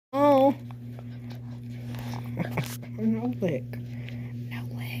No lick. No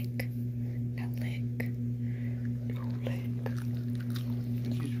lick. No lick. No lick.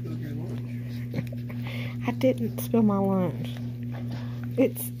 You spilled your lunch. I didn't spill my lunch.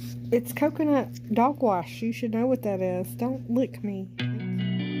 It's coconut dog wash. You should know what that is. Don't lick me.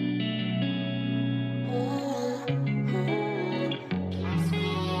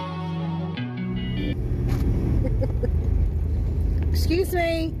 Excuse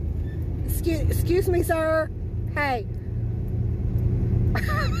me. Excuse me, sir. Hey.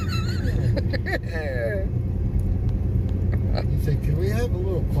 You said, can we have a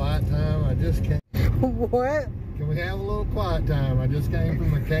little quiet time? I just can't. What? Can we have a little quiet time? I just came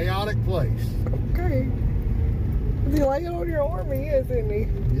from a chaotic place. Okay. Is he laying on your arm? He is, isn't he?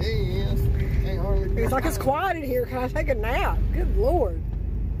 Yes. Can't hardly. He's like, it's quiet in here. Can I take a nap? Good Lord.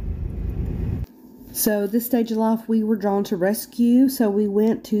 So this stage of life we were drawn to rescue. So we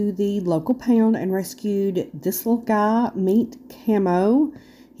went to the local pound and rescued this little guy, Meat Camo.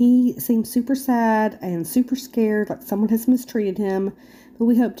 He seemed super sad and super scared, like someone has mistreated him. But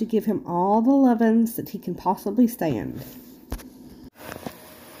we hope to give him all the lovin's that he can possibly stand.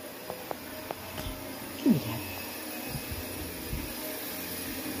 Give me that.